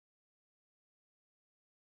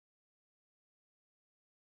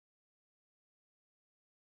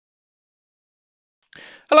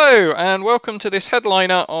Hello and welcome to this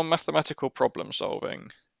headliner on mathematical problem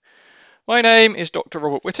solving. My name is Dr.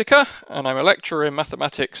 Robert Whittaker and I'm a lecturer in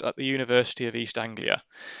mathematics at the University of East Anglia.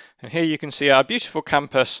 And here you can see our beautiful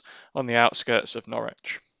campus on the outskirts of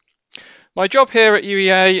Norwich. My job here at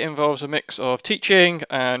UEA involves a mix of teaching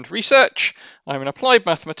and research. I'm an applied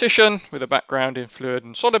mathematician with a background in fluid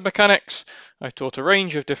and solid mechanics. I've taught a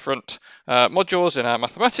range of different modules in our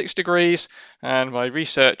mathematics degrees, and my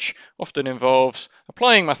research often involves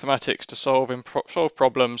applying mathematics to solve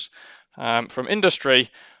problems from industry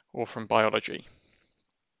or from biology.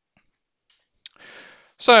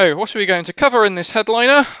 So, what are we going to cover in this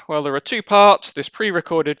headliner? Well, there are two parts, this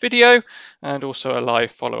pre-recorded video and also a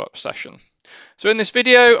live follow-up session. So in this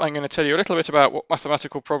video, I'm going to tell you a little bit about what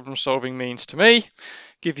mathematical problem solving means to me,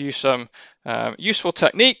 give you some useful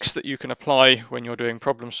techniques that you can apply when you're doing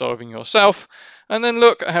problem solving yourself, and then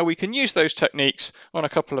look at how we can use those techniques on a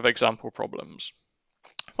couple of example problems.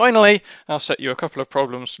 Finally, I'll set you a couple of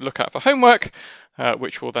problems to look at for homework,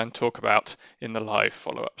 which we'll then talk about in the live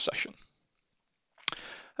follow-up session.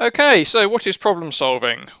 Okay, so what is problem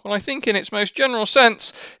solving? Well, I think in its most general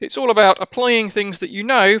sense, it's all about applying things that you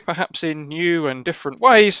know, perhaps in new and different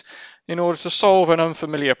ways, in order to solve an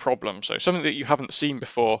unfamiliar problem. So something that you haven't seen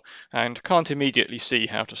before and can't immediately see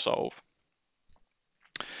how to solve.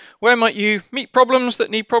 Where might you meet problems that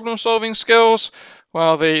need problem solving skills?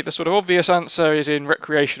 Well, the sort of obvious answer is in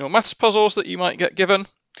recreational maths puzzles that you might get given.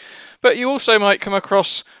 But you also might come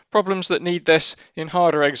across problems that need this in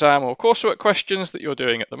harder exam or coursework questions that you're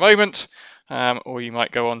doing at the moment, or you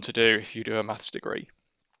might go on to do if you do a maths degree.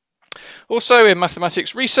 Also in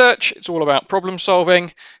mathematics research, it's all about problem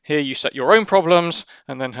solving. Here you set your own problems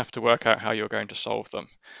and then have to work out how you're going to solve them.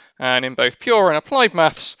 And in both pure and applied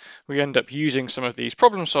maths, we end up using some of these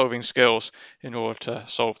problem solving skills in order to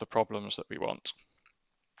solve the problems that we want.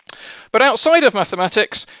 But outside of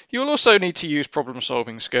mathematics, you'll also need to use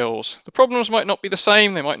problem-solving skills. The problems might not be the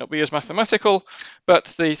same, they might not be as mathematical,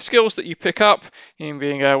 but the skills that you pick up in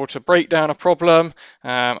being able to break down a problem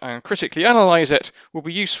and critically analyze it will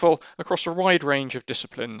be useful across a wide range of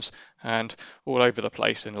disciplines and all over the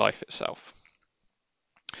place in life itself.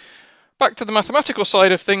 Back to the mathematical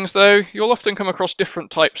side of things though, you'll often come across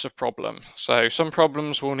different types of problem. So some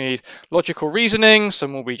problems will need logical reasoning,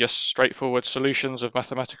 some will be just straightforward solutions of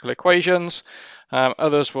mathematical equations,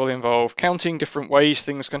 others will involve counting different ways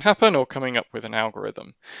things can happen or coming up with an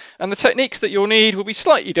algorithm. And the techniques that you'll need will be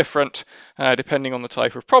slightly different depending on the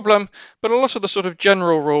type of problem, but a lot of the sort of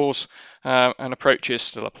general rules and approaches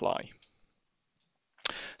still apply.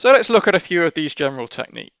 So let's look at a few of these general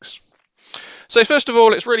techniques. So first of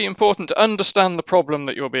all, it's really important to understand the problem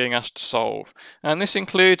that you're being asked to solve. And this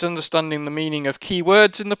includes understanding the meaning of key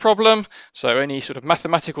words in the problem. So any sort of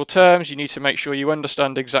mathematical terms, you need to make sure you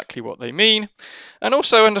understand exactly what they mean. And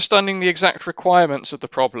also understanding the exact requirements of the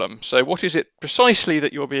problem. So what is it precisely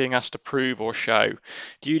that you're being asked to prove or show?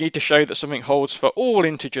 Do you need to show that something holds for all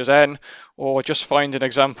integers n, or just find an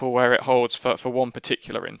example where it holds for one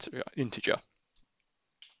particular integer?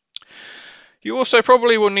 You also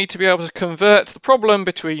probably will need to be able to convert the problem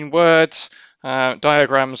between words,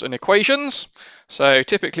 diagrams and equations. So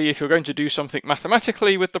typically if you're going to do something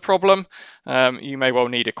mathematically with the problem, you may well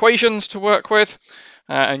need equations to work with,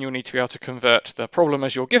 and you'll need to be able to convert the problem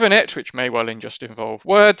as you're given it, which may well just involve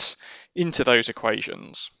words, into those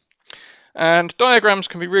equations. And diagrams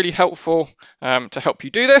can be really helpful to help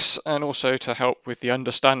you do this and also to help with the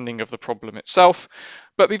understanding of the problem itself.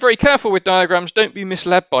 But be very careful with diagrams, don't be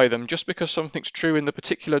misled by them. Just because something's true in the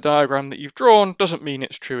particular diagram that you've drawn doesn't mean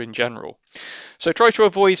it's true in general. So try to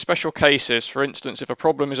avoid special cases. For instance, if a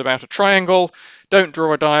problem is about a triangle, don't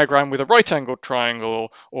draw a diagram with a right-angled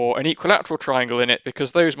triangle or an equilateral triangle in it,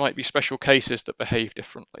 because those might be special cases that behave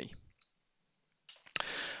differently.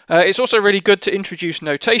 It's also really good to introduce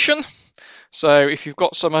notation. So if you've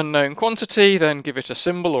got some unknown quantity, then give it a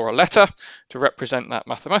symbol or a letter to represent that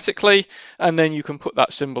mathematically, and then you can put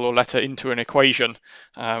that symbol or letter into an equation,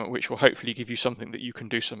 which will hopefully give you something that you can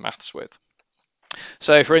do some maths with.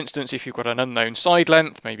 So for instance, if you've got an unknown side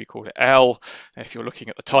length, maybe call it L. If you're looking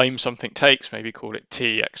at the time something takes, maybe call it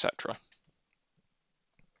T, etc.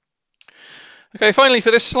 Okay, finally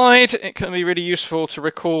for this slide, it can be really useful to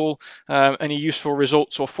recall any useful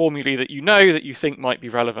results or formulae that you know that you think might be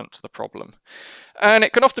relevant to the problem. And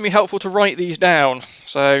it can often be helpful to write these down.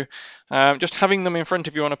 So just having them in front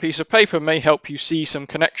of you on a piece of paper may help you see some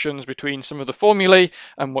connections between some of the formulae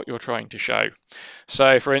and what you're trying to show.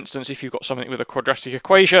 So for instance, if you've got something with a quadratic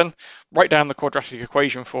equation, write down the quadratic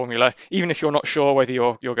equation formula, even if you're not sure whether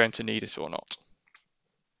you're going to need it or not.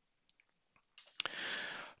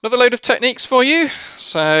 Another load of techniques for you.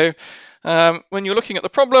 So when you're looking at the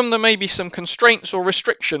problem, there may be some constraints or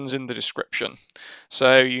restrictions in the description.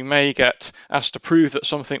 So you may get asked to prove that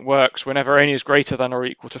something works whenever n is greater than or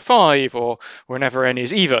equal to 5, or whenever n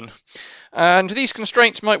is even. And these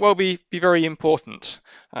constraints might well be very important.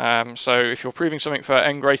 So if you're proving something for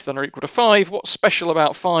n greater than or equal to 5, what's special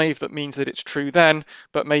about 5 that means that it's true then,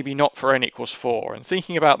 but maybe not for n equals 4? And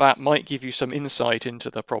thinking about that might give you some insight into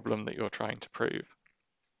the problem that you're trying to prove.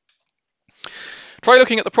 Try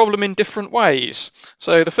looking at the problem in different ways.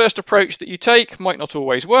 So the first approach that you take might not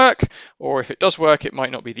always work, or if it does work, it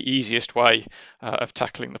might not be the easiest way of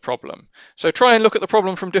tackling the problem. So try and look at the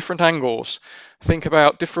problem from different angles. Think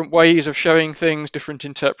about different ways of showing things, different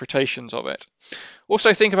interpretations of it.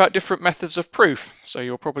 Also think about different methods of proof. So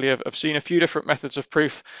you'll probably have seen a few different methods of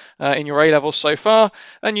proof in your A-levels so far,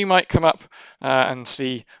 and you might come up and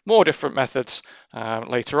see more different methods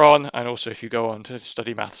later on, and also if you go on to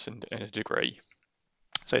study maths in a degree.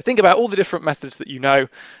 So think about all the different methods that you know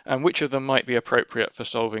and which of them might be appropriate for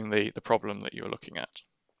solving the problem that you're looking at.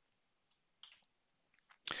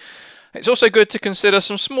 It's also good to consider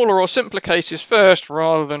some smaller or simpler cases first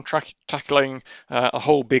rather than tackling a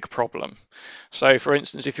whole big problem. So for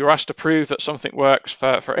instance, if you're asked to prove that something works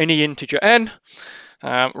for any integer n,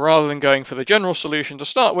 rather than going for the general solution to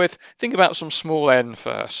start with, think about some small n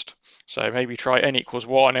first. So maybe try n equals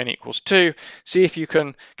 1, n equals 2, see if you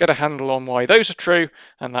can get a handle on why those are true,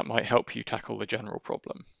 and that might help you tackle the general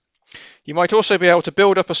problem. You might also be able to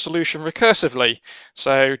build up a solution recursively.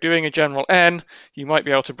 So doing a general n, you might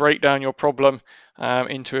be able to break down your problem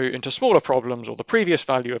into smaller problems, or the previous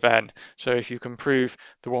value of n. So if you can prove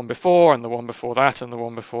the one before and the one before that and the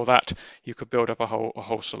one before that, you could build up a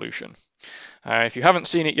whole solution. If you haven't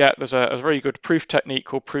seen it yet, there's a very good proof technique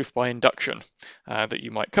called proof by induction that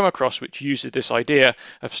you might come across, which uses this idea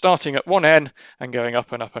of starting at one n and going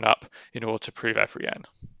up and up and up in order to prove every n.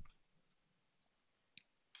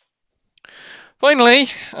 Finally,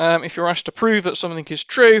 if you're asked to prove that something is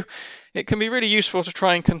true, it can be really useful to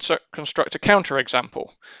try and construct a counterexample.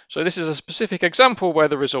 So this is a specific example where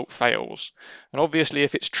the result fails. And obviously,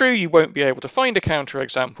 if it's true, you won't be able to find a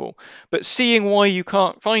counterexample, but seeing why you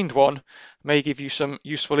can't find one may give you some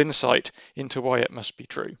useful insight into why it must be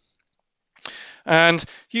true. And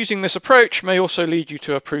using this approach may also lead you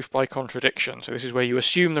to a proof by contradiction. So this is where you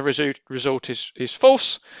assume the result is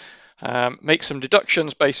false, make some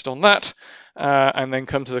deductions based on that, and then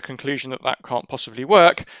come to the conclusion that that can't possibly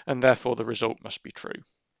work, and therefore the result must be true.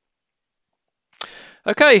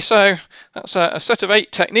 Okay, so that's a set of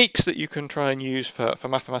 8 techniques that you can try and use for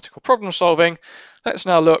mathematical problem solving. Let's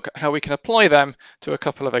now look at how we can apply them to a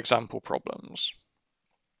couple of example problems.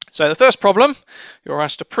 So the first problem, you're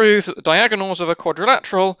asked to prove that the diagonals of a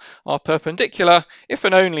quadrilateral are perpendicular if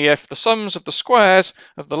and only if the sums of the squares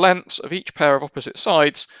of the lengths of each pair of opposite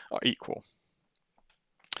sides are equal.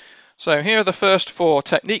 So here are the first 4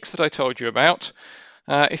 techniques that I told you about.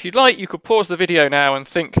 If you'd like, you could pause the video now and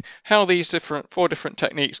think how these 4 different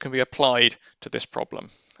techniques can be applied to this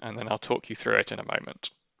problem, and then I'll talk you through it in a moment.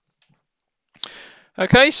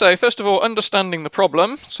 Okay, so first of all, understanding the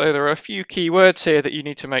problem. So there are a few key words here that you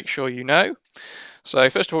need to make sure you know. So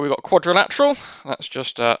first of all, we've got quadrilateral. That's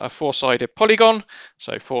just a 4-sided polygon,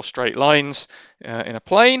 so 4 straight lines in a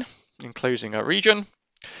plane enclosing a region.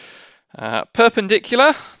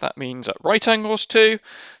 Perpendicular, that means at right angles to,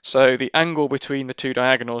 so the angle between the 2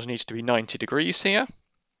 diagonals needs to be 90 degrees here.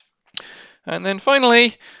 And then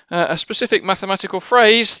finally, a specific mathematical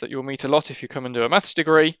phrase that you'll meet a lot if you come and do a maths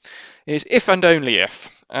degree is if and only if.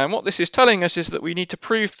 And what this is telling us is that we need to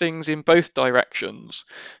prove things in both directions.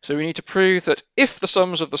 So we need to prove that if the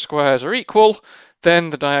sums of the squares are equal, then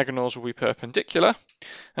the diagonals will be perpendicular.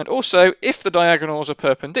 And also, if the diagonals are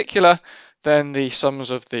perpendicular, then the sums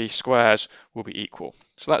of the squares will be equal.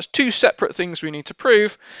 So that's 2 separate things we need to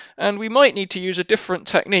prove, and we might need to use a different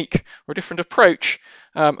technique or a different approach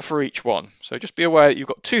for each one. So just be aware that you've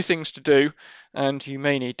got 2 things to do, and you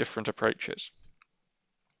may need different approaches.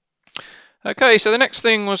 Okay, so the next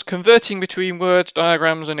thing was converting between words,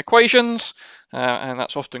 diagrams, and equations, and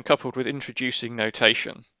that's often coupled with introducing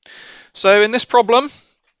notation. So in this problem,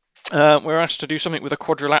 we're asked to do something with a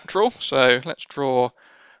quadrilateral. So let's draw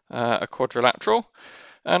a quadrilateral.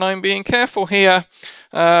 And I'm being careful here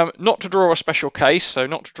not to draw a special case, so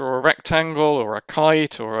not to draw a rectangle or a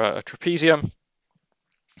kite or a trapezium,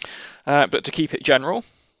 but to keep it general.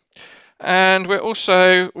 And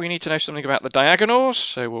we need to know something about the diagonals,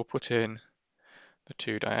 so we'll put in the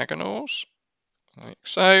 2 diagonals, like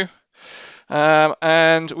so.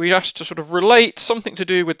 And we asked to sort of relate something to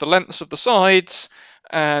do with the lengths of the sides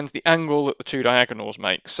and the angle that the two diagonals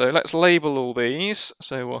make. So let's label all these.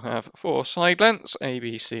 So we'll have 4 side lengths, A,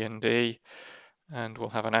 B, C, and D, and we'll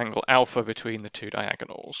have an angle alpha between the two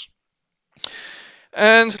diagonals.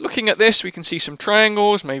 And looking at this, we can see some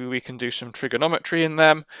triangles. Maybe we can do some trigonometry in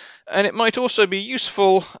them. And it might also be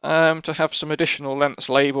useful to have some additional lengths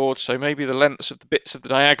labeled. So maybe the lengths of the bits of the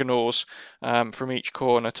diagonals from each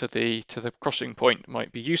corner to the crossing point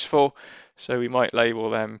might be useful. So we might label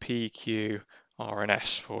them P, Q, R, and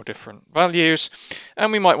S for different values.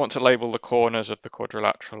 And we might want to label the corners of the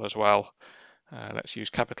quadrilateral as well. Let's use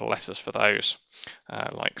capital letters for those,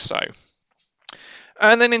 like so.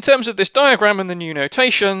 And then in terms of this diagram and the new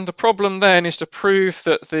notation, the problem then is to prove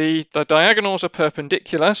that the diagonals are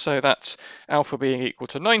perpendicular, so that's alpha being equal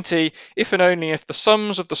to 90, if and only if the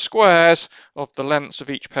sums of the squares of the lengths of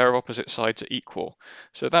each pair of opposite sides are equal.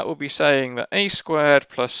 So that will be saying that a squared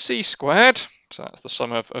plus c squared, so that's the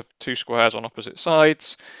sum of two squares on opposite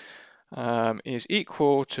sides, is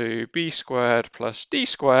equal to b squared plus d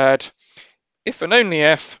squared, if and only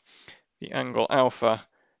if the angle alpha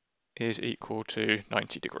is equal to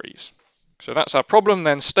 90 degrees. So that's our problem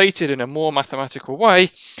then stated in a more mathematical way,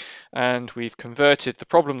 and we've converted the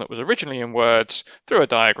problem that was originally in words through a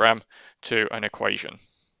diagram to an equation.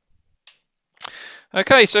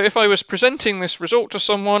 Okay, so if I was presenting this result to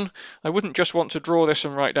someone, I wouldn't just want to draw this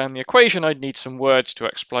and write down the equation, I'd need some words to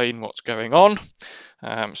explain what's going on.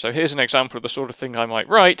 So here's an example of the sort of thing I might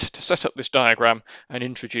write to set up this diagram and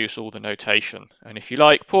introduce all the notation. And if you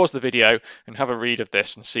like, pause the video and have a read of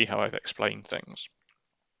this and see how I've explained things.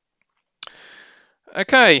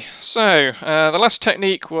 Okay, so the last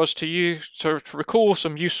technique was to recall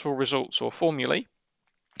some useful results or formulae.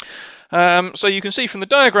 So you can see from the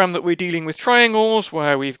diagram that we're dealing with triangles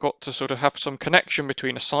where we've got to sort of have some connection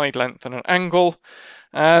between a side length and an angle.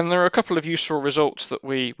 And there are a couple of useful results that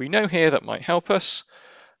we know here that might help us.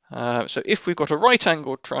 So if we've got a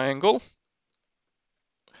right-angled triangle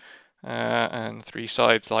and 3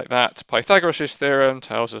 sides like that, Pythagoras' theorem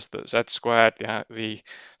tells us that z squared, the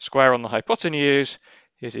square on the hypotenuse,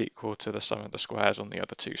 is equal to the sum of the squares on the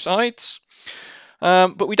other 2 sides.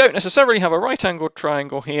 But we don't necessarily have a right-angled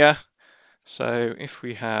triangle here. So if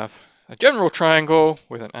we have a general triangle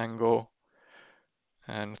with an angle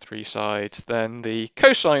and 3 sides, then the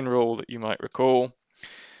cosine rule that you might recall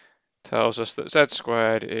tells us that z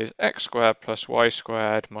squared is x squared plus y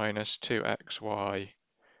squared minus 2xy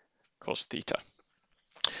cos theta.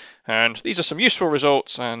 And these are some useful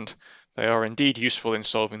results, and they are indeed useful in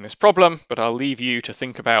solving this problem, but I'll leave you to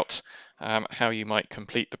think about how you might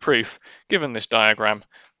complete the proof given this diagram,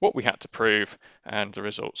 what we had to prove, and the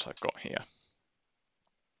results I've got here.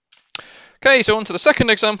 Okay, so on to the second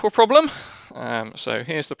example problem. So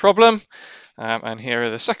here's the problem, and here are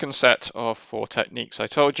the second set of 4 techniques I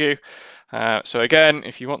told you. So again,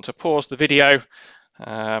 if you want to pause the video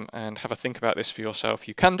and have a think about this for yourself,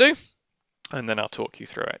 you can do, and then I'll talk you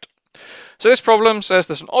through it. So this problem says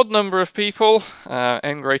there's an odd number of people,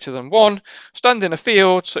 n greater than 1, stand in a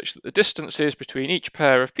field such that the distances between each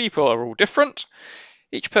pair of people are all different.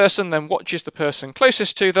 Each person then watches the person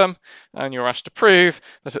closest to them, and you're asked to prove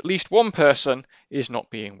that at least one person is not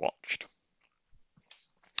being watched.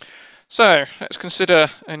 So let's consider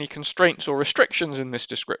any constraints or restrictions in this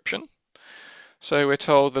description. So we're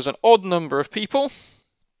told there's an odd number of people.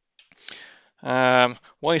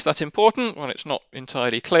 Why is that important? Well, it's not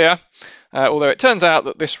entirely clear, although it turns out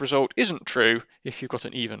that this result isn't true if you've got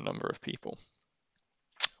an even number of people.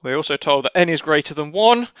 We're also told that n is greater than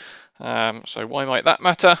 1, so why might that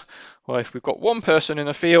matter? Well, if we've got one person in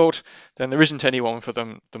a field, then there isn't anyone for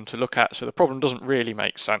them to look at, so the problem doesn't really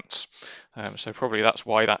make sense. So probably that's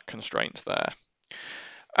why that constraint's there.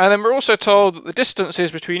 And then we're also told that the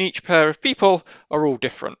distances between each pair of people are all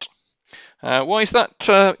different. Why is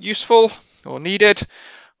that useful or needed?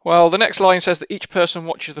 Well, the next line says that each person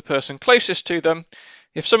watches the person closest to them.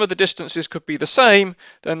 If some of the distances could be the same,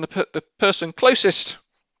 then the person closest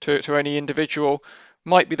to any individual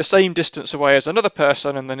might be the same distance away as another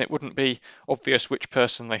person, and then it wouldn't be obvious which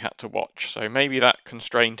person they had to watch. So maybe that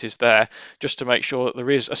constraint is there just to make sure that there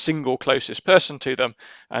is a single closest person to them,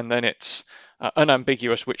 and then it's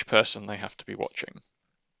unambiguous which person they have to be watching.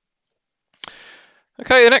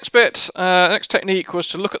 Okay, the next technique was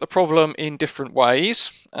to look at the problem in different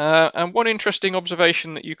ways. And one interesting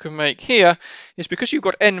observation that you can make here is because you've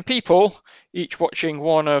got n people, each watching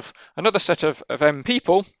one of another set of n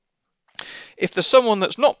people, if there's someone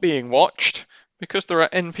that's not being watched, because there are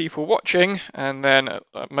n people watching, and then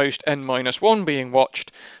at most n minus 1 being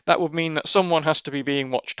watched, that would mean that someone has to be being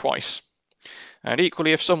watched twice. And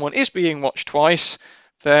equally, if someone is being watched twice,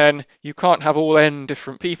 then you can't have all n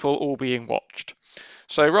different people all being watched.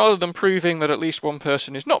 So rather than proving that at least one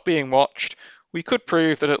person is not being watched, we could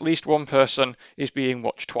prove that at least one person is being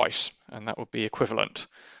watched twice, and that would be equivalent.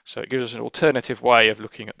 So it gives us an alternative way of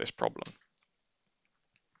looking at this problem.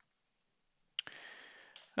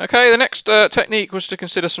 Okay, the next technique was to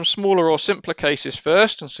consider some smaller or simpler cases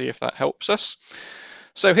first and see if that helps us.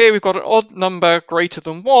 So here we've got an odd number greater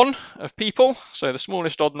than 1 of people. So the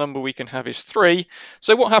smallest odd number we can have is 3.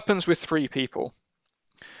 So what happens with 3 people?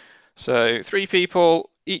 So 3 people,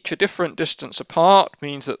 each a different distance apart,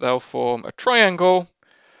 means that they'll form a triangle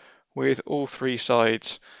with all 3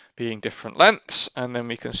 sides being different lengths, and then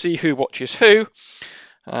we can see who watches who.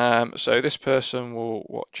 So this person will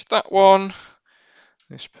watch that one,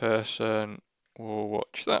 this person will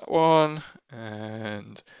watch that one,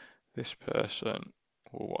 and this person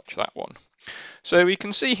will watch that one. So we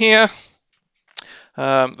can see here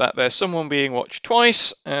that there's someone being watched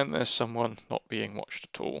twice and there's someone not being watched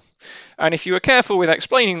at all. And if you were careful with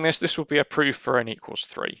explaining this, this will be a proof for n equals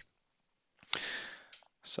 3.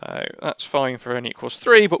 So that's fine for n equals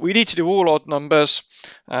 3, but we need to do all odd numbers.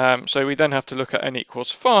 So we then have to look at n equals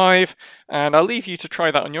 5, and I'll leave you to try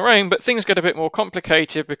that on your own, but things get a bit more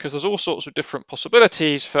complicated because there's all sorts of different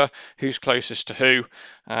possibilities for who's closest to who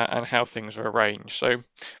and how things are arranged. So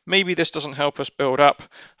maybe this doesn't help us build up,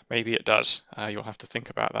 maybe it does. You'll have to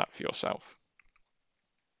think about that for yourself.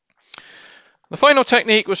 The final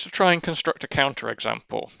technique was to try and construct a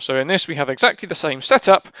counterexample. So in this we have exactly the same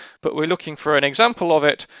setup, but we're looking for an example of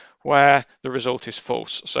it where the result is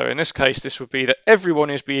false. So in this case, this would be that everyone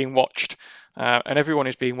is being watched, and everyone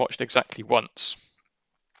is being watched exactly once.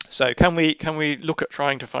 So can we look at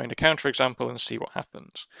trying to find a counterexample and see what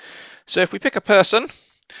happens? So if we pick a person,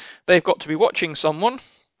 they've got to be watching someone,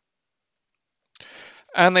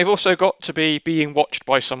 and they've also got to be being watched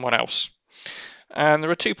by someone else. And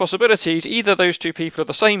there are 2 possibilities. Either those 2 people are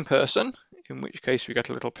the same person, in which case we get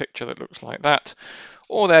a little picture that looks like that,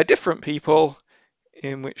 or they're different people,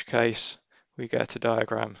 in which case we get a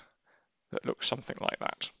diagram that looks something like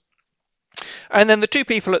that. And then the 2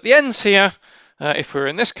 people at the ends here, if we're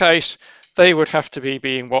in this case, they would have to be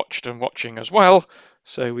being watched and watching as well.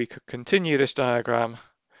 So we could continue this diagram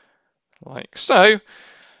like so.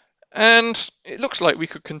 And it looks like we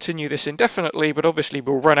could continue this indefinitely, but obviously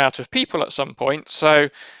we'll run out of people at some point. So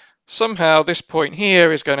somehow this point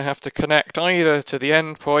here is going to have to connect either to the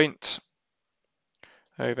end point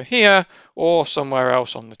over here or somewhere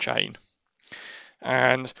else on the chain.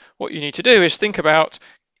 And what you need to do is think about,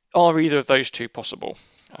 are either of those 2 possible?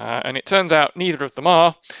 And it turns out neither of them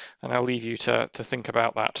are, and I'll leave you to think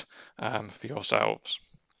about that for yourselves.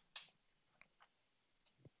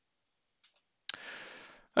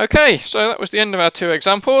 Okay, so that was the end of our 2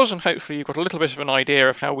 examples, and hopefully you've got a little bit of an idea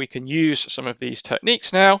of how we can use some of these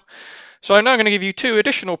techniques now. So I'm now going to give you 2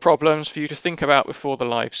 additional problems for you to think about before the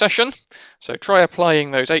live session. So try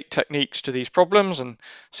applying those 8 techniques to these problems and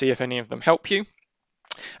see if any of them help you.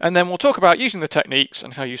 And then we'll talk about using the techniques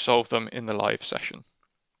and how you solve them in the live session.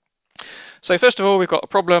 So first of all, we've got a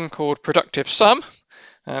problem called productive sum.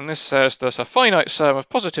 And this says there's a finite sum of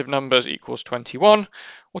positive numbers equals 21.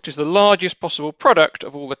 What is the largest possible product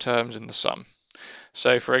of all the terms in the sum?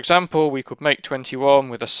 So for example, we could make 21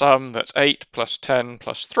 with a sum that's 8 plus 10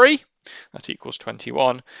 plus 3. That equals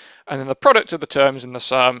 21. And then the product of the terms in the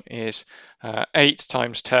sum is 8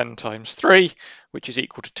 times 10 times 3, which is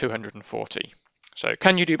equal to 240. So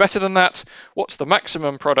can you do better than that? What's the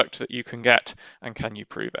maximum product that you can get, and can you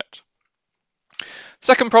prove it?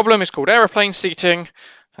 Second problem is called aeroplane seating,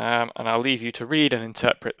 and I'll leave you to read and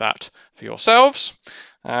interpret that for yourselves.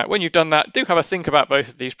 When you've done that, do have a think about both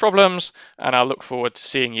of these problems, and I'll look forward to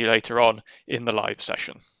seeing you later on in the live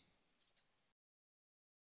session.